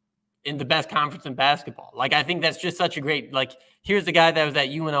 in the best conference in basketball? Like, I think that's just such a great, like, here's the guy that was at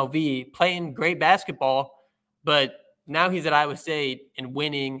UNLV playing great basketball, but now he's at Iowa State and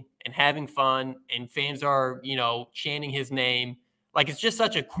winning and having fun, and fans are, you know, chanting his name. Like, it's just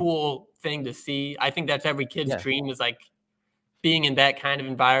such a cool thing to see. I think that's every kid's dream, is like being in that kind of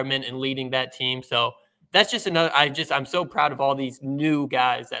environment and leading that team. So that's just another, I'm so proud of all these new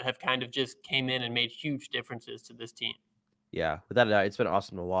guys that have kind of just came in and made huge differences to this team. Yeah, without a doubt, it's been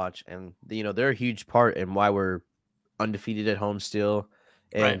awesome to watch. And, you know, they're a huge part in why we're undefeated at home still.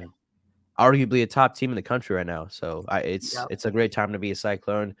 And arguably a top team in the country right now. So it's a great time to be a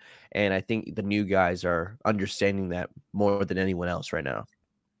Cyclone. And I think the new guys are understanding that more than anyone else right now.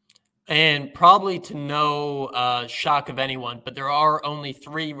 And probably to no shock of anyone, but there are only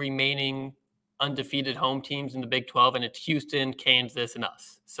 3 remaining undefeated home teams in the Big 12, and it's Houston, Kansas, and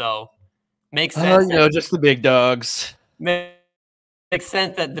us. So makes sense. You know, just the big dogs. Makes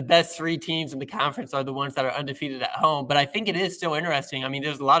sense that the best 3 teams in the conference are the ones that are undefeated at home. But I think it is still interesting. I mean,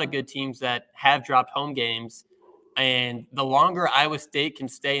 there's a lot of good teams that have dropped home games. And the longer Iowa State can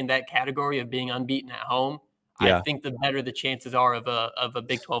stay in that category of being unbeaten at home, I think the better the chances are of a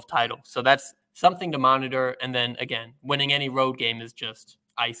Big 12 title. So that's something to monitor. And then, again, winning any road game is just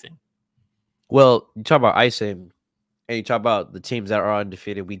icing. Well, you talk about icing, and you talk about the teams that are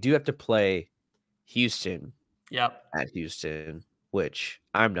undefeated. We do have to play Houston at Houston, which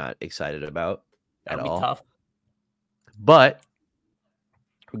I'm not excited about at all. Tough. But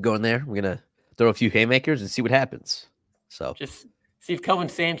we're going there. We're going to throw a few haymakers and see what happens. So just see if Kelvin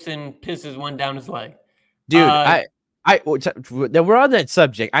Sampson pisses one down his leg. Dude, we're on that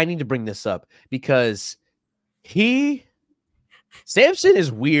subject. I need to bring this up because Sampson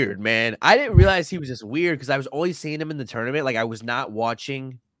is weird, man. I didn't realize he was just weird because I was always seeing him in the tournament. Like, I was not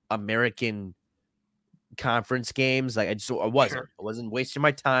watching American conference games. Like I wasn't wasting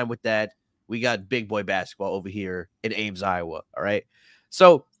my time with that. We got big boy basketball over here in Ames, Iowa. All right.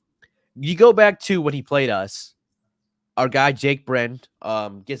 So you go back to when he played us, our guy Jake Brent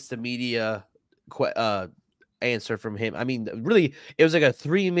gets the media answer from him. I mean, really, it was like a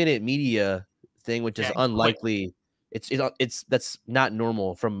 3-minute media thing, which is unlikely. It's that's not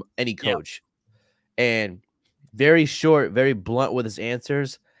normal from any coach. And very short, very blunt with his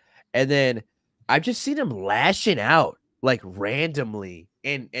answers. And then I've just seen him lashing out like randomly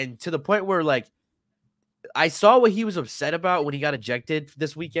and to the point where like I saw what he was upset about when he got ejected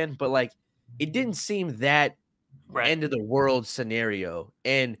this weekend, but like it didn't seem that end of the world scenario.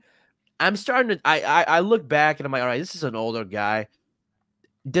 And I'm starting to I look back and I'm like, all right, this is an older guy.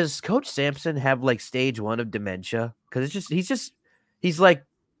 Does Coach Sampson have like stage 1 of dementia? Because he's like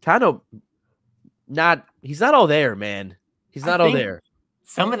kind of he's not all there, man. He's not all there.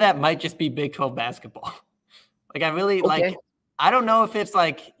 Some of that might just be Big 12 basketball. Like I really like I don't know if it's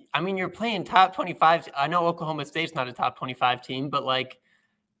like, I mean, you're playing top 25. I know Oklahoma State's not a top 25 team, but like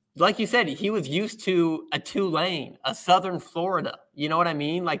you said, he was used to a Tulane, a Southern Florida. You know what I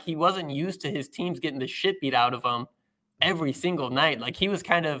mean? Like he wasn't used to his teams getting the shit beat out of him every single night. Like he was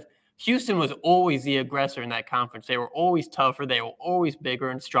Houston was always the aggressor in that conference. They were always tougher. They were always bigger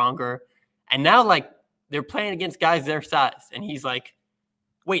and stronger. And now like they're playing against guys their size. And he's like,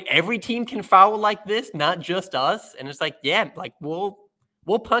 wait, every team can foul like this, not just us? And it's like, yeah, like we'll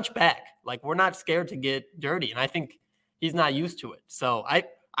punch back. Like we're not scared to get dirty. And I think he's not used to it. So I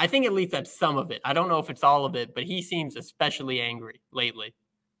think at least that's some of it. I don't know if it's all of it, but he seems especially angry lately.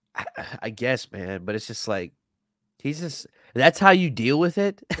 I guess, man, but it's just like that's how you deal with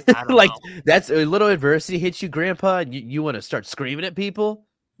it. Like that's a little adversity hits you, Grandpa, and you want to start screaming at people.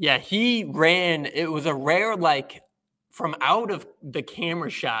 Yeah, he ran. It was a rare, like from out of the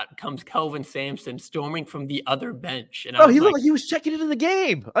camera shot comes Kelvin Sampson storming from the other bench. And he looked like he was checking into the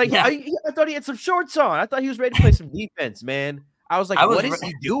game. Like I thought he had some shorts on. I thought he was ready to play some defense, man. I was like, what is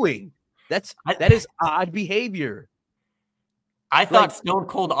he doing? That is odd behavior. I thought Stone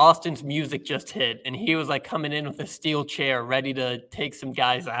Cold Austin's music just hit, and he was like coming in with a steel chair, ready to take some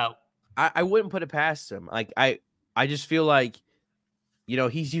guys out. I wouldn't put it past him. Like I just feel like,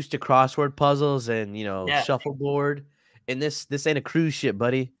 he's used to crossword puzzles and shuffleboard, and this ain't a cruise ship,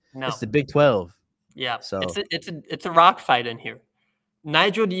 buddy. No, it's the Big 12. Yeah, so it's a rock fight in here.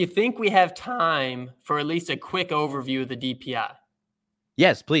 Nigel, do you think we have time for at least a quick overview of the DPI?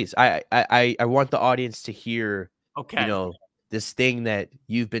 Yes, please. I want the audience to hear, this thing that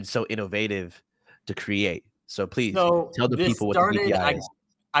you've been so innovative to create. So please tell the people what the DPI is.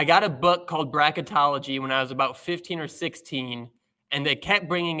 I got a book called Bracketology when I was about 15 or 16, and they kept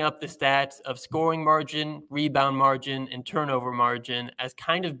bringing up the stats of scoring margin, rebound margin, and turnover margin as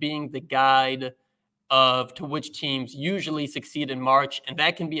kind of being the guide to which teams usually succeed in March, and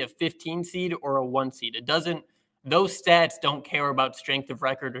that can be a 15 seed or a 1 seed. Those stats don't care about strength of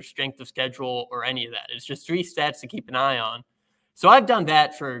record or strength of schedule or any of that. It's just 3 stats to keep an eye on. So I've done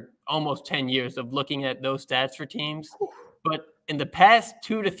that for almost 10 years of looking at those stats for teams. But in the past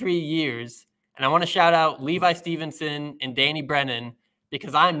 2 to 3 years, and I want to shout out Levi Stevenson and Danny Brennan,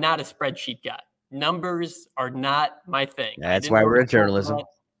 because I'm not a spreadsheet guy. Numbers are not my thing. That's why we're in journalism.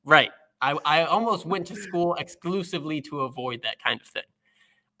 Right. I almost went to school exclusively to avoid that kind of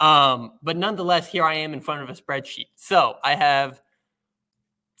thing. But nonetheless, here I am in front of a spreadsheet. So I have,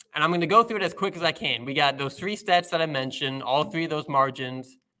 and I'm going to go through it as quick as I can. We got those 3 stats that I mentioned, all 3 of those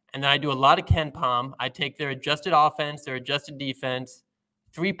margins. And then I do a lot of KenPom. I take their adjusted offense, their adjusted defense,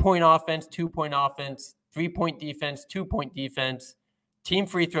 3-point offense, 2-point offense, 3-point defense, 2-point defense, team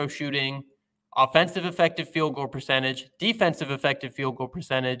free throw shooting, offensive effective field goal percentage, defensive effective field goal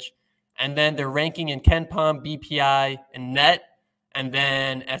percentage, and then their ranking in KenPom, BPI, and net, and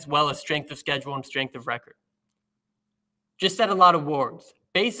then as well as strength of schedule and strength of record. Just said a lot of words.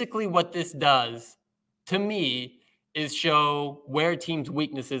 Basically what this does, to me, is show where teams'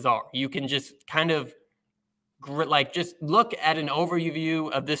 weaknesses are. You can just kind of just look at an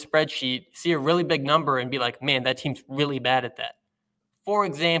overview of this spreadsheet, see a really big number and be like, man, that team's really bad at that. For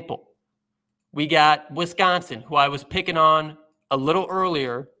example, we got Wisconsin, who I was picking on a little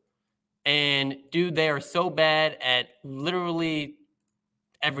earlier. And dude, they are so bad at literally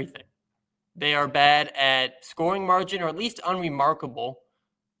everything. They are bad at scoring margin, or at least unremarkable.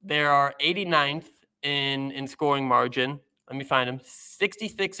 They are 89th in scoring margin. Let me find them.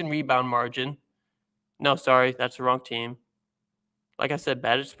 66 in rebound margin. No, sorry, that's the wrong team. Like I said,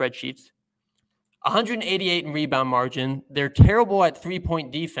 bad at spreadsheets. 188 in rebound margin. They're terrible at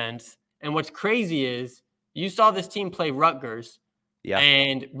 3-point defense. And what's crazy is you saw this team play Rutgers. Yeah.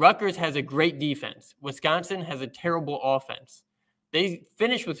 And Rutgers has a great defense. Wisconsin has a terrible offense. They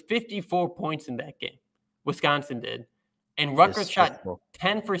finished with 54 points in that game. Wisconsin did. And Rutgers shot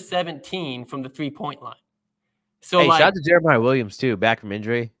 10 for 17 from the 3-point line. So, hey, like, shout out to Jeremiah Williams, too, back from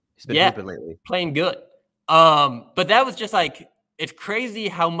injury. He's been hooping lately. Playing good. But that was just like, it's crazy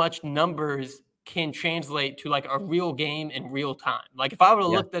how much numbers can translate to like a real game in real time. Like if I would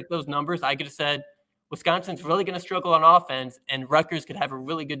have looked at those numbers, I could have said Wisconsin's really going to struggle on offense and Rutgers could have a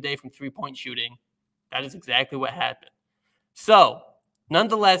really good day from 3-point shooting. That is exactly what happened. So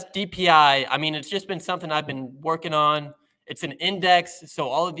nonetheless, DPI, I mean, it's just been something I've been working on. It's an index, so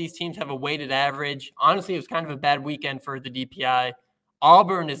all of these teams have a weighted average. Honestly, it was kind of a bad weekend for the DPI.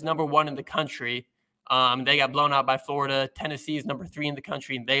 Auburn is number 1 in the country. They got blown out by Florida. Tennessee is number 3 in the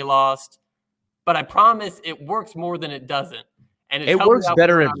country, and they lost. But I promise it works more than it doesn't. And it works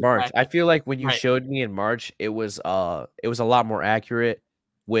better in March. I feel like when you showed me in March, it was a lot more accurate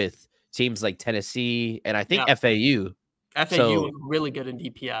with teams like Tennessee and I think FAU. FAU was really good in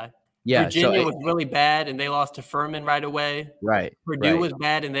DPI. Yeah, Virginia was really bad, and they lost to Furman right away. Right. Purdue was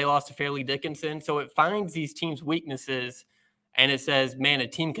bad, and they lost to Fairleigh Dickinson. So it finds these teams' weaknesses, and it says, man, a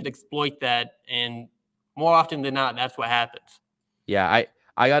team could exploit that. And more often than not, that's what happens. Yeah,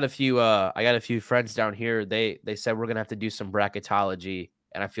 I got a few friends down here. They said we're gonna have to do some bracketology,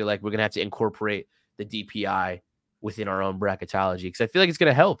 and I feel like we're gonna have to incorporate the DPI within our own bracketology because I feel like it's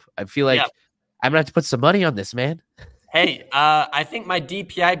gonna help. I feel like I'm gonna have to put some money on this, man. Hey, I think my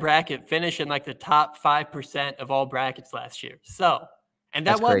DPI bracket finished in like the top 5% of all brackets last year. So, and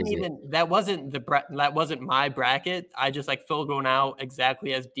that wasn't my bracket. I just like filled one out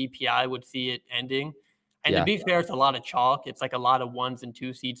exactly as DPI would see it ending. And to be fair, it's a lot of chalk. It's like a lot of 1s and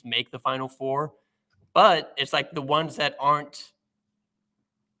 2 seeds make the Final Four, but it's like the ones that aren't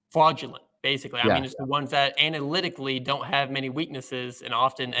fraudulent, basically. I mean, it's the ones that analytically don't have many weaknesses and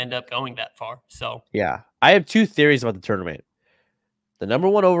often end up going that far. So yeah, I have 2 theories about the tournament. The number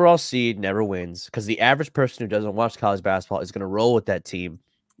 1 overall seed never wins because the average person who doesn't watch college basketball is going to roll with that team.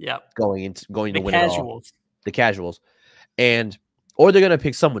 Yeah, going to win it all. The casuals, or they're going to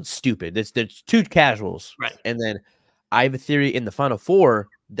pick someone stupid. There's 2 casuals. Right. And then I have a theory in the Final Four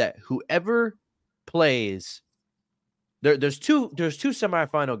that whoever plays, there's two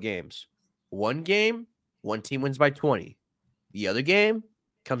semifinal games. One game, one team wins by 20. The other game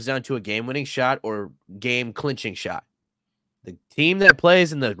comes down to a game-winning shot or game-clinching shot. The team that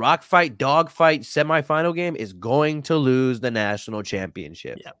plays in the rock fight, dog fight semifinal game is going to lose the national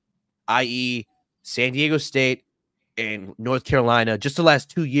championship, i.e. San Diego State and North Carolina, just the last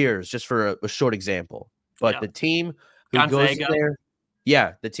 2 years, just for a short example. But the team who goes in there,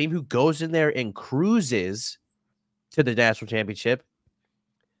 the team who goes in there and cruises to the national championship,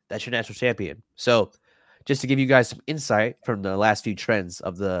 that's your national champion. So just to give you guys some insight from the last few trends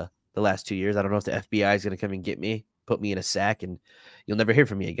of the last 2 years, I don't know if the FBI is going to come and get me, put me in a sack, and you'll never hear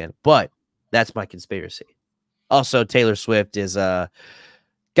from me again. But that's my conspiracy. Also, Taylor Swift is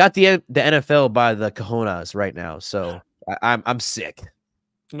got the NFL by the cojones right now, so I'm sick.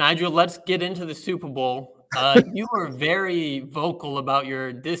 Nigel, let's get into the Super Bowl. You were very vocal about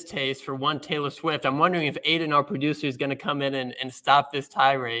your distaste for one Taylor Swift. I'm wondering if Aiden, our producer, is going to come in and stop this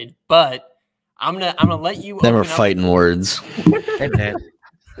tirade. But I'm gonna let you. Then we're fighting words. Hey man,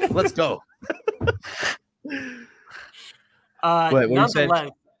 let's go. Nonetheless,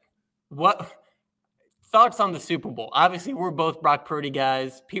 what thoughts on the Super Bowl? Obviously, we're both Brock Purdy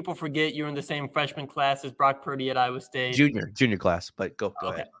guys. People forget you're in the same freshman class as Brock Purdy at Iowa State. Junior class, but go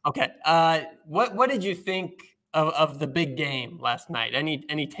ahead. Okay. What did you think of the big game last night?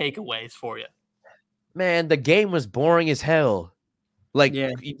 Any takeaways for you? Man, the game was boring as hell. Like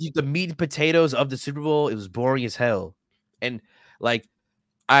the meat and potatoes of the Super Bowl, it was boring as hell. And like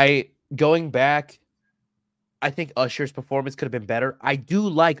going back, I think Usher's performance could have been better. I do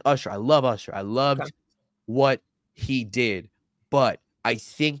like Usher. I love Usher. I loved what he did, but I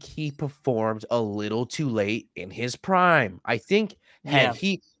think he performed a little too late in his prime. I think let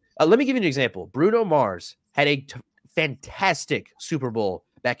me give you an example. Bruno Mars had a fantastic Super Bowl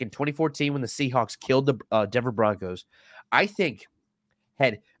back in 2014 when the Seahawks killed the Denver Broncos. I think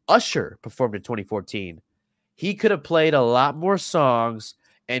had Usher performed in 2014, he could have played a lot more songs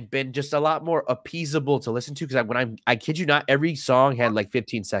and been just a lot more appeasable to listen to. Because I kid you not, every song had like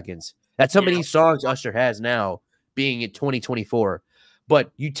 15 seconds. That's how many songs Usher has now, being in 2024.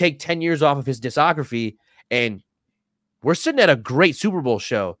 But you take 10 years off of his discography, and we're sitting at a great Super Bowl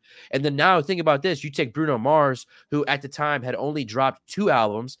show. And then now think about this. You take Bruno Mars, who at the time had only dropped 2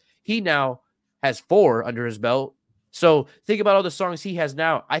 albums. He now has 4 under his belt. So think about all the songs he has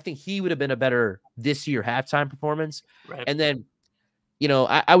now. I think he would have been a better this year halftime performance. Right. And then you know,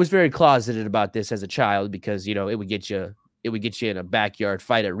 I was very closeted about this as a child because, you know, it would get you in a backyard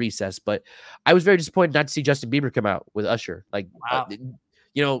fight at recess. But I was very disappointed not to see Justin Bieber come out with Usher. Like, Wow.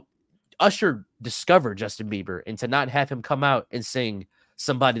 you know, Usher discovered Justin Bieber, and to not have him come out and sing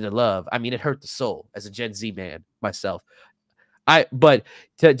Somebody to Love, I mean, it hurt the soul as a Gen Z man myself. But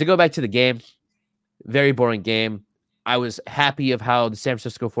to go back to the game, very boring game. I was happy of how the San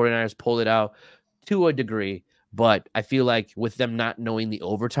Francisco 49ers pulled it out to a degree, but I feel like with them not knowing the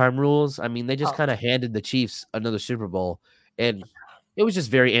overtime rules, I mean, they just kind of handed the Chiefs another Super Bowl, and it was just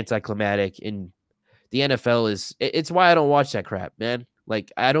very anticlimactic. And the NFL it's why I don't watch that crap, man.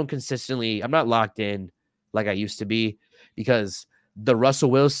 Like, I'm not locked in like I used to be, because the Russell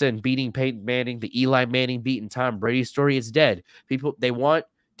Wilson beating Peyton Manning, the Eli Manning beating Tom Brady story is dead. People, they want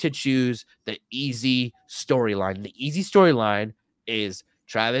to choose the easy storyline. The easy storyline is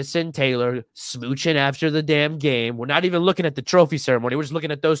Travis and Taylor smooching after the damn game. We're not even looking at the trophy ceremony. We're just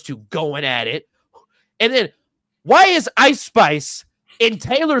looking at those two going at it. And then, why is Ice Spice in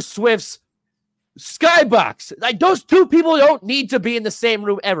Taylor Swift's skybox? Like, those two people don't need to be in the same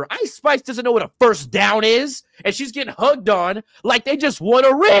room ever. Ice Spice doesn't know what a first down is, and she's getting hugged on like they just won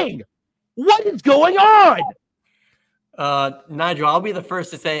a ring. What is going on? Nigel, I'll be the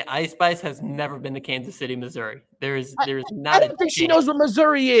first to say Ice Spice has never been to Kansas City, Missouri. There's not. I don't think she knows what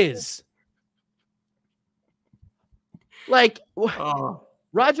Missouri is. Like,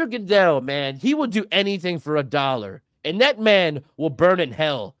 Roger Goodell, man, he will do anything for $1, and that man will burn in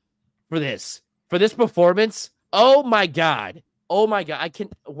hell for this performance. Oh my god,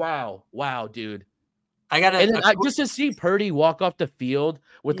 wow, dude. Just to see Purdy walk off the field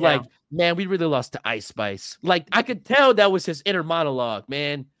with like, man, we really lost to Ice Spice. Like, I could tell that was his inner monologue,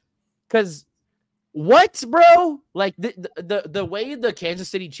 man. Because what, bro? Like, the way the Kansas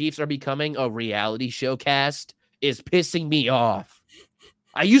City Chiefs are becoming a reality show cast is pissing me off.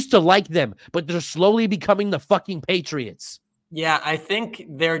 I used to like them, but they're slowly becoming the fucking Patriots. Yeah, I think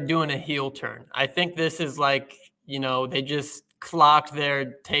they're doing a heel turn. I think this is like, you know, they just clocked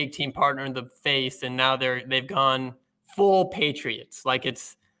their tag team partner in the face, and now they've gone full Patriots. Like,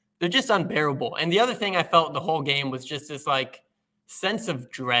 they're just unbearable. And the other thing I felt the whole game was just this like sense of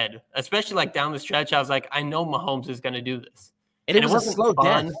dread, especially like down the stretch. I was like, I know Mahomes is going to do this. And it was a slow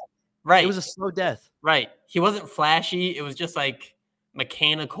death. Right. It was a slow death. Right. He wasn't flashy. It was just like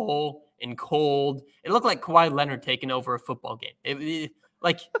mechanical and cold. It looked like Kawhi Leonard taking over a football game.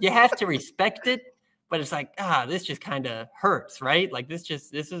 Like, you have to respect it, but it's like, this just kind of hurts, right? Like, this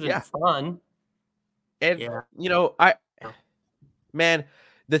isn't fun. And, you know, man,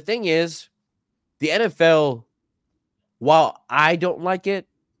 the thing is, the NFL, while I don't like it,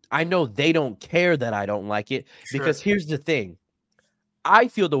 I know they don't care that I don't like it. Sure. Because here's the thing. I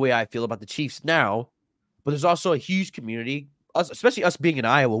feel the way I feel about the Chiefs now, but there's also a huge community, especially us being in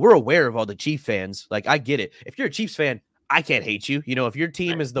Iowa. We're aware of all the Chief fans. Like, I get it. If you're a Chiefs fan, I can't hate you. You know, if your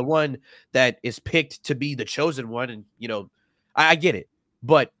team is the one that is picked to be the chosen one, and, you know, I get it.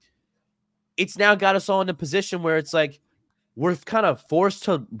 But it's now got us all in a position where it's like, we're kind of forced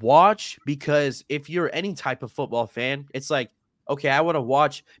to watch, because if you're any type of football fan, it's like, okay, I want to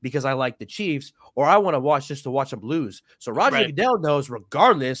watch because I like the Chiefs, or I want to watch just to watch them lose. So Roger Goodell knows,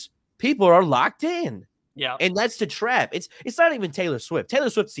 regardless, people are locked in. Yeah. And that's the trap. It's not even Taylor Swift. Taylor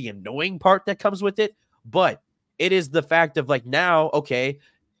Swift's the annoying part that comes with it, but it is the fact of like, now, okay,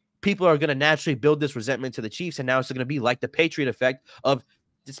 people are going to naturally build this resentment to the Chiefs, and now it's going to be like the Patriot effect of,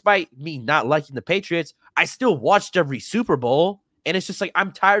 despite me not liking the Patriots, I still watched every Super Bowl, and it's just like,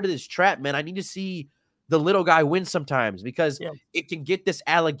 I'm tired of this trap, man. I need to see the little guy win sometimes, because it can get this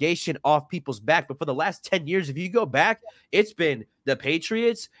allegation off people's back. But for the last 10 years, if you go back, it's been the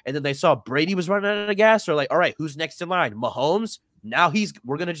Patriots, and then they saw Brady was running out of gas. Or like, all right, who's next in line? Mahomes? Now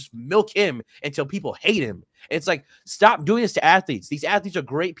we're going to just milk him until people hate him. And it's like, stop doing this to athletes. These athletes are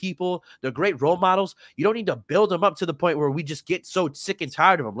great people. They're great role models. You don't need to build them up to the point where we just get so sick and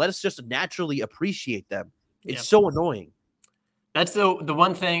tired of them. Let us just naturally appreciate them. It's so annoying. That's the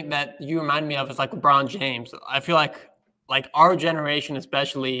one thing that you remind me of is like LeBron James. I feel like our generation,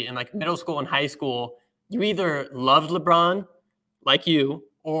 especially in like middle school and high school, you either loved LeBron like you,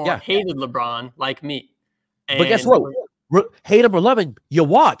 or hated LeBron like me. And but guess what? Hate him or love him, you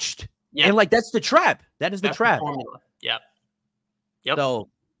watched. Yeah. And like, that's the trap. That is the trap. Yep. So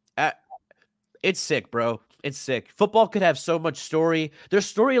it's sick, bro. It's sick. Football could have so much story.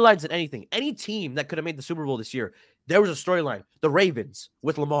 There's storylines in anything. Any team that could have made the Super Bowl this year, there was a storyline. The Ravens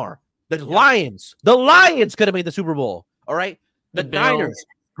with Lamar. The Lions. The Lions could have made the Super Bowl. All right. The Niners.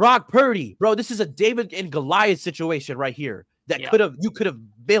 Brock Purdy. Bro, this is a David and Goliath situation right here. That you could have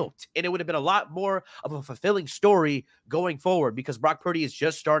built, and it would have been a lot more of a fulfilling story going forward because Brock Purdy is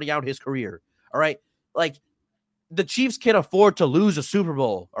just starting out his career. All right. Like, the Chiefs can't afford to lose a Super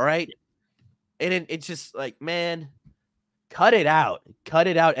Bowl. All right. And it's just like, man, cut it out,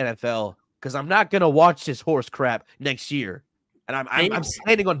 NFL, because I'm not gonna watch this horse crap next year, and I'm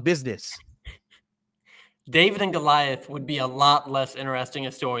standing on business. David and Goliath would be a lot less interesting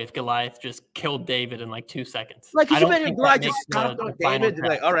a story if Goliath just killed David in like 2 seconds. Like, could I you don't imagine think Goliath that just makes stopped the on final David?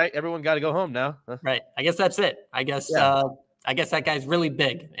 Like, all right, everyone got to go home now. Right. I guess that's it. I guess that guy's really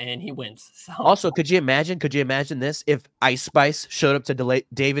big and he wins. So. Also, could you imagine this if Ice Spice showed up to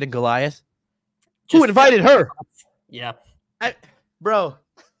David and Goliath? Who invited her? Yeah. Bro,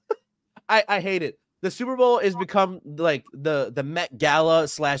 I hate it. The Super Bowl has become like the Met Gala /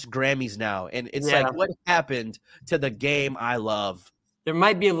 Grammys now. And it's like, what happened to the game I love? There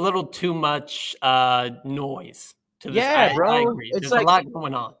might be a little too much noise to this. Yeah, bro. I agree. There's a lot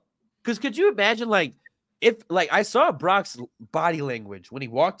going on. Because could you imagine, like, if, like, I saw Brock's body language when he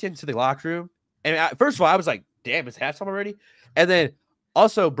walked into the locker room. And first of all, I was like, damn, it's halftime already? And then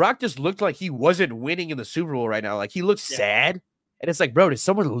also, Brock just looked like he wasn't winning in the Super Bowl right now. Like, he looked sad. And it's like, bro, did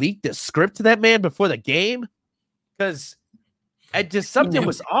someone leak the script to that man before the game? Because something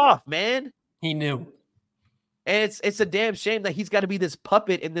was off, man. He knew. And it's a damn shame that he's got to be this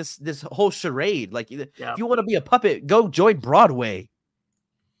puppet in this whole charade. Like, if you want to be a puppet, go join Broadway.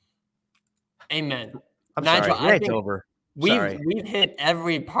 Amen. I'm Nigel, sorry. It's over. We've hit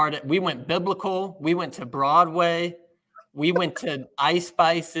every part. We went biblical. We went to Broadway. We went to Ice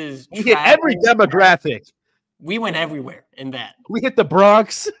Spice's. We hit every demographic. We went everywhere in that. We hit the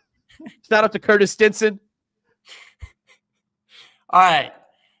Bronx. Shout out to Curtis Stinson. All right.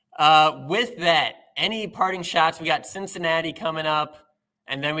 With that, any parting shots? We got Cincinnati coming up,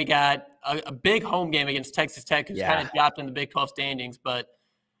 and then we got a big home game against Texas Tech, who's kind of dropped in the Big 12 standings. But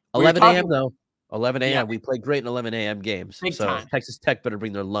 11 a.m. though. 11 a.m. Yeah. We played great in 11 a.m. games. Big so time. Texas Tech better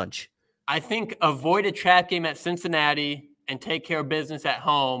bring their lunch. I think avoid a trap game at Cincinnati and take care of business at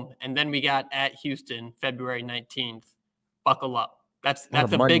home. And then we got at Houston, February 19th. Buckle up. That's a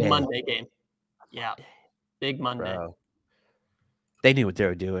big Monday game. Yeah. Big Monday. Bro. They knew what they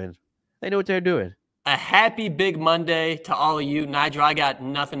were doing. A happy big Monday to all of you. Nigel, I got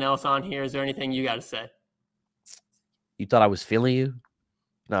nothing else on here. Is there anything you got to say? You thought I was feeling you?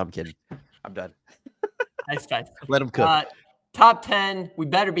 No, I'm kidding. I'm done. Nice, guys. Let them cook. Top 10. We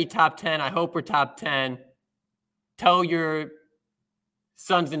better be top 10. I hope we're top 10. Tell your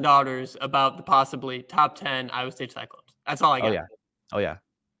sons and daughters about the possibly top 10 Iowa State Cyclones. That's all I got. Oh, yeah.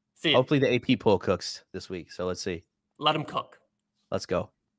 See ya. Hopefully the AP poll cooks this week. So let's see. Let them cook. Let's go.